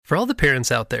For all the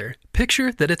parents out there,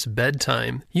 picture that it's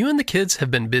bedtime. You and the kids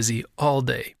have been busy all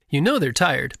day. You know they're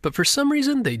tired, but for some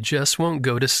reason they just won't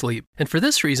go to sleep. And for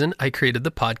this reason, I created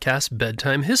the podcast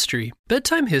Bedtime History.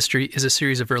 Bedtime History is a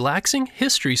series of relaxing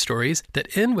history stories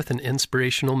that end with an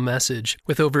inspirational message.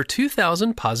 With over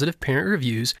 2,000 positive parent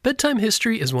reviews, Bedtime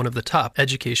History is one of the top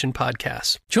education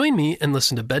podcasts. Join me and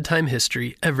listen to Bedtime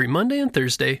History every Monday and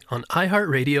Thursday on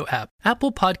iHeartRadio app,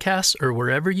 Apple Podcasts, or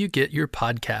wherever you get your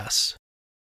podcasts.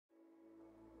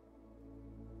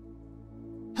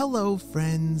 Hello,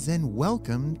 friends, and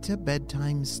welcome to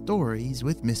Bedtime Stories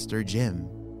with Mr. Jim.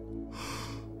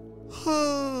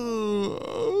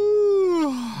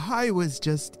 I was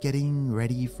just getting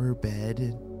ready for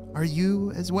bed. Are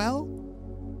you as well?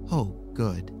 Oh,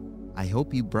 good. I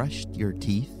hope you brushed your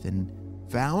teeth and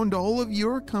found all of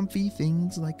your comfy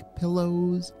things like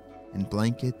pillows and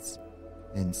blankets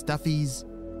and stuffies.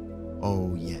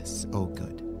 Oh, yes. Oh,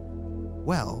 good.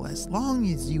 Well, as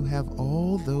long as you have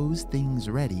all those things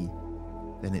ready,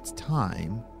 then it's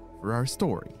time for our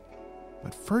story.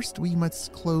 But first we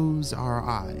must close our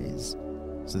eyes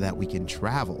so that we can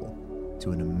travel to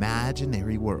an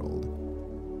imaginary world.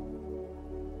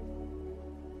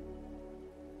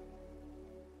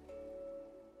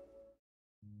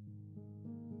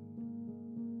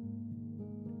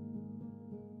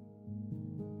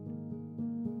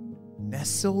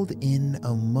 Nestled in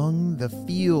among the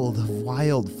field of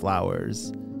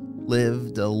wildflowers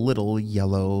lived a little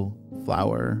yellow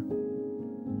flower.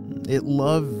 It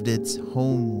loved its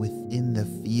home within the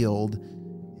field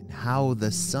and how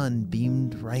the sun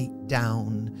beamed right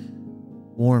down,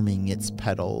 warming its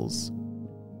petals.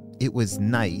 It was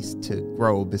nice to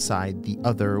grow beside the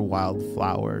other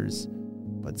wildflowers,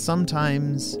 but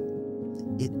sometimes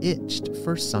it itched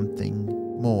for something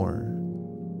more.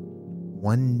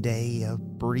 One day a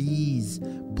breeze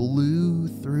blew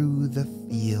through the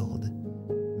field,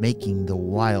 making the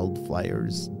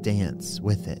wildflowers dance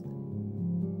with it.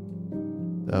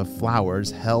 The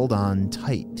flowers held on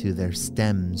tight to their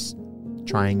stems,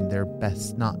 trying their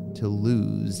best not to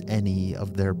lose any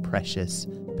of their precious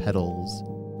petals.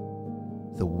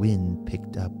 The wind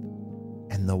picked up,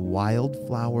 and the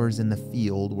wildflowers in the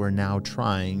field were now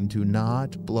trying to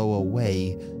not blow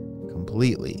away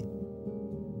completely.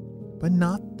 But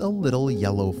not the little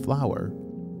yellow flower.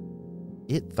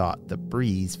 It thought the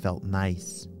breeze felt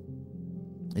nice.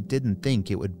 It didn't think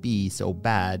it would be so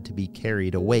bad to be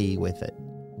carried away with it.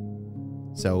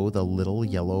 So the little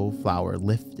yellow flower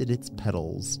lifted its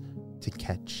petals to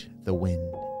catch the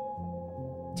wind.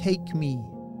 "Take me,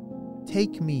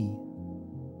 take me,"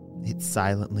 it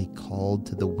silently called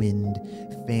to the wind,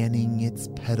 fanning its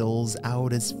petals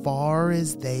out as far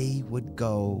as they would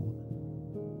go.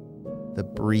 The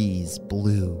breeze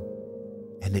blew,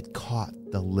 and it caught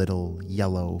the little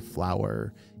yellow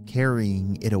flower,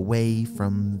 carrying it away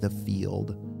from the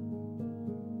field.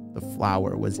 The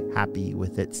flower was happy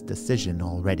with its decision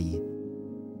already.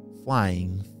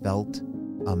 Flying felt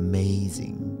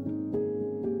amazing.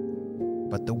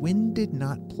 But the wind did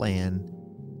not plan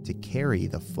to carry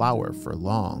the flower for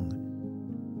long,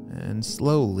 and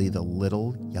slowly the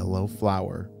little yellow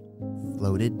flower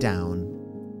floated down,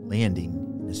 landing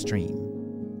in a stream.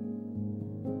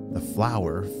 The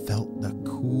flower felt the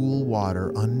cool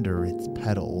water under its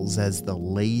petals as the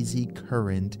lazy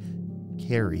current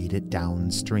carried it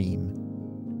downstream.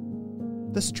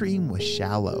 The stream was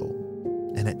shallow,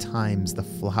 and at times the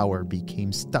flower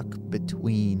became stuck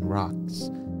between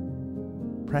rocks.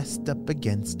 Pressed up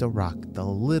against a rock, the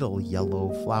little yellow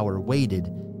flower waited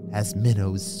as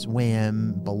minnows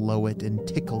swam below it and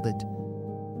tickled it,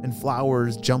 and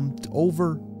flowers jumped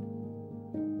over.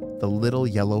 The little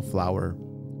yellow flower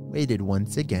waited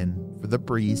once again for the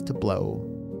breeze to blow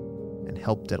and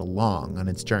helped it along on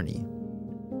its journey.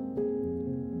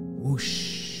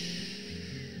 Whoosh!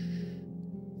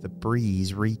 The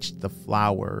breeze reached the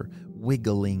flower,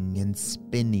 wiggling and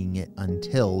spinning it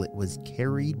until it was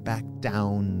carried back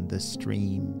down the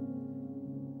stream.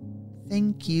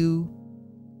 "Thank you,"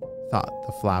 thought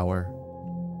the flower.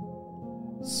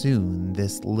 Soon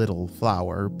this little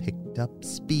flower picked up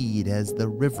speed as the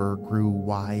river grew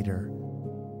wider.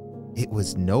 It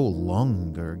was no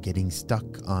longer getting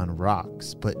stuck on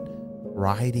rocks, but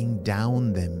riding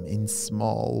down them in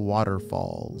small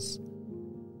waterfalls.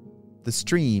 The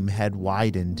stream had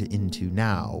widened into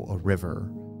now a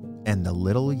river, and the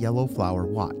little yellow flower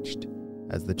watched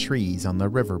as the trees on the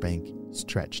riverbank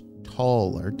stretched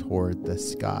taller toward the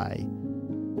sky.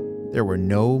 There were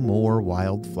no more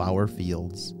wildflower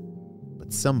fields,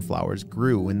 but some flowers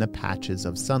grew in the patches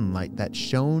of sunlight that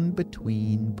shone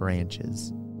between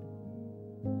branches.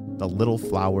 The little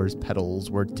flower's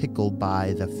petals were tickled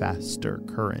by the faster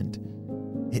current.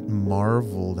 It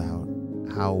marveled out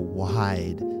how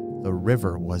wide the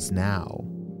river was now.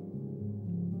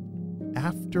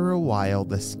 After a while,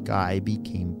 the sky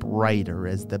became brighter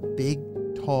as the big,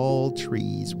 tall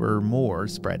trees were more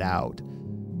spread out.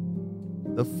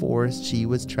 The forest she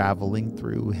was traveling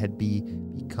through had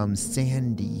become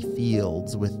sandy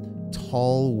fields with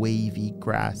tall, wavy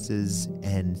grasses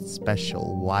and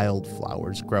special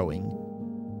wildflowers growing.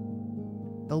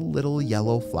 The little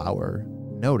yellow flower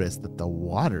noticed that the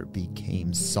water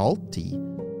became salty.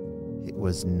 It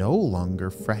was no longer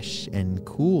fresh and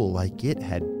cool like it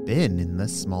had been in the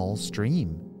small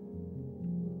stream.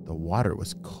 The water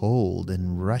was cold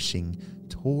and rushing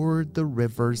toward the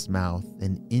river's mouth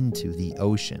and into the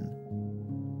ocean.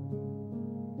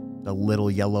 The little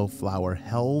yellow flower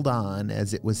held on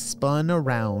as it was spun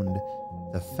around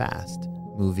the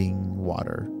fast-moving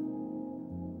water.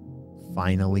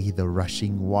 Finally, the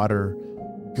rushing water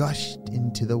gushed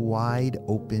into the wide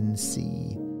open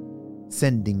sea,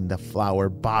 sending the flower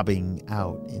bobbing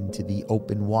out into the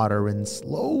open water and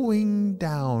slowing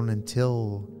down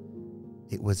until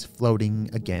it was floating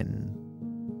again.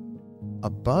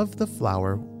 Above the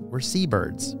flower were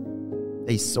seabirds.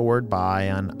 They soared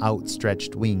by on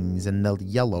outstretched wings, and the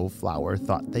yellow flower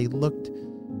thought they looked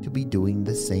to be doing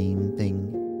the same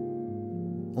thing.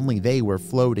 Only they were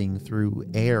floating through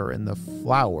air and the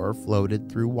flower floated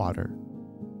through water.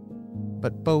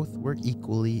 But both were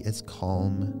equally as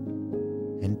calm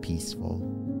and peaceful.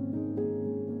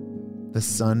 The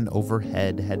sun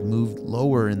overhead had moved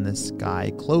lower in the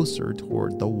sky, closer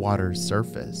toward the water's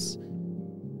surface.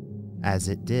 As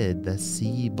it did, the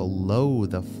sea below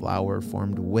the flower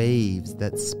formed waves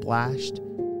that splashed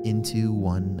into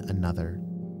one another.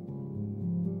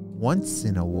 Once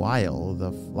in a while,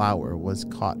 the flower was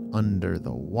caught under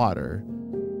the water,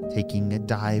 taking a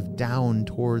dive down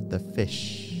toward the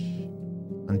fish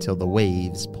until the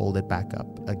waves pulled it back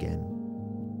up again.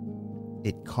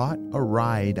 It caught a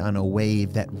ride on a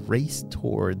wave that raced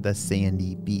toward the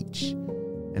sandy beach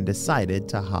and decided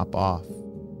to hop off.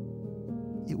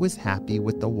 It was happy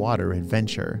with the water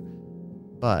adventure,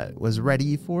 but was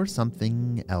ready for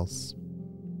something else.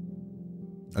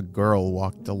 A girl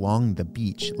walked along the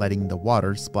beach, letting the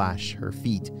water splash her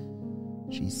feet.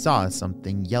 She saw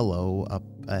something yellow up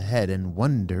ahead and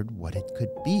wondered what it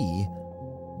could be.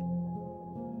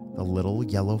 The little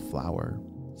yellow flower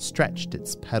stretched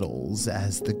its petals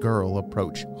as the girl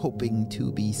approached, hoping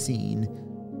to be seen.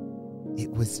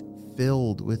 It was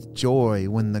filled with joy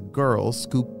when the girl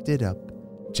scooped it up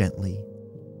gently.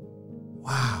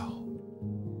 "Wow,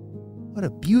 what a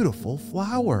beautiful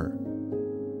flower,"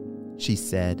 she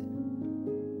said.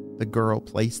 The girl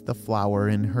placed the flower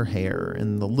in her hair,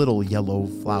 and the little yellow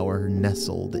flower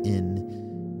nestled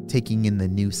in, taking in the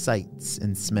new sights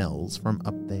and smells from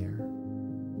up there.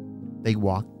 They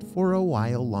walked for a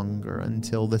while longer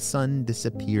until the sun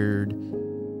disappeared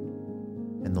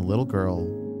and the little girl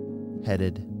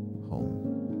headed home.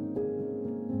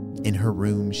 In her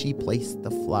room, she placed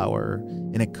the flower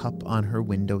in a cup on her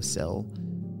windowsill.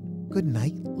 "Good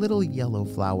night, little yellow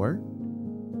flower,"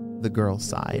 the girl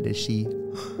sighed as she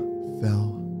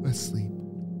fell asleep.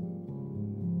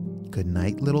 "Good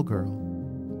night, little girl,"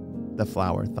 the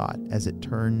flower thought as it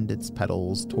turned its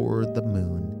petals toward the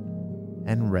moon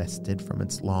and rested from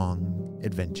its long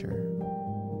adventure.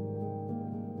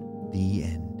 The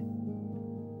end.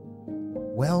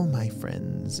 Well, my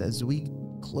friends, as we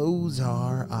close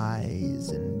our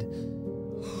eyes and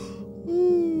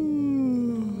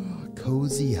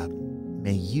cozy up,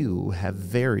 may you have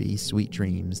very sweet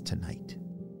dreams tonight.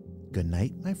 Good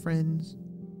night, my friends.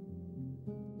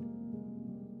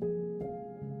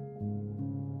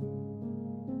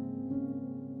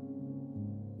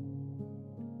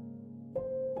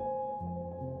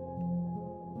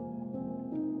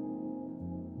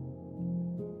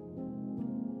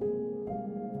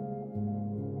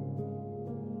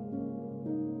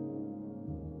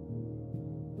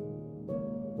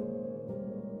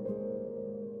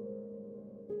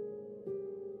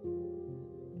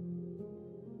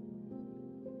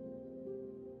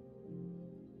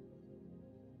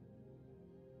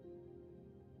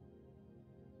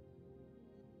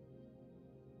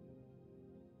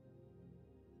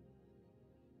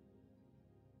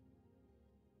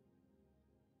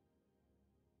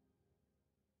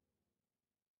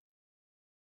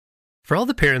 For all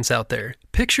the parents out there,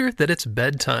 picture that it's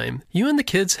bedtime. You and the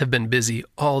kids have been busy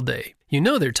all day. You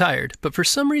know they're tired, but for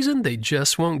some reason they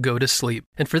just won't go to sleep.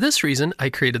 And for this reason, I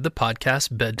created the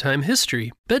podcast Bedtime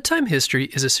History. Bedtime History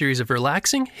is a series of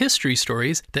relaxing history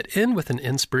stories that end with an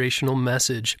inspirational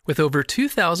message. With over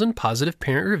 2,000 positive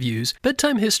parent reviews,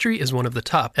 Bedtime History is one of the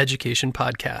top education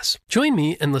podcasts. Join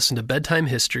me and listen to Bedtime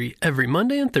History every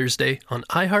Monday and Thursday on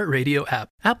iHeartRadio app,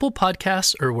 Apple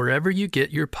Podcasts, or wherever you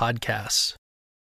get your podcasts.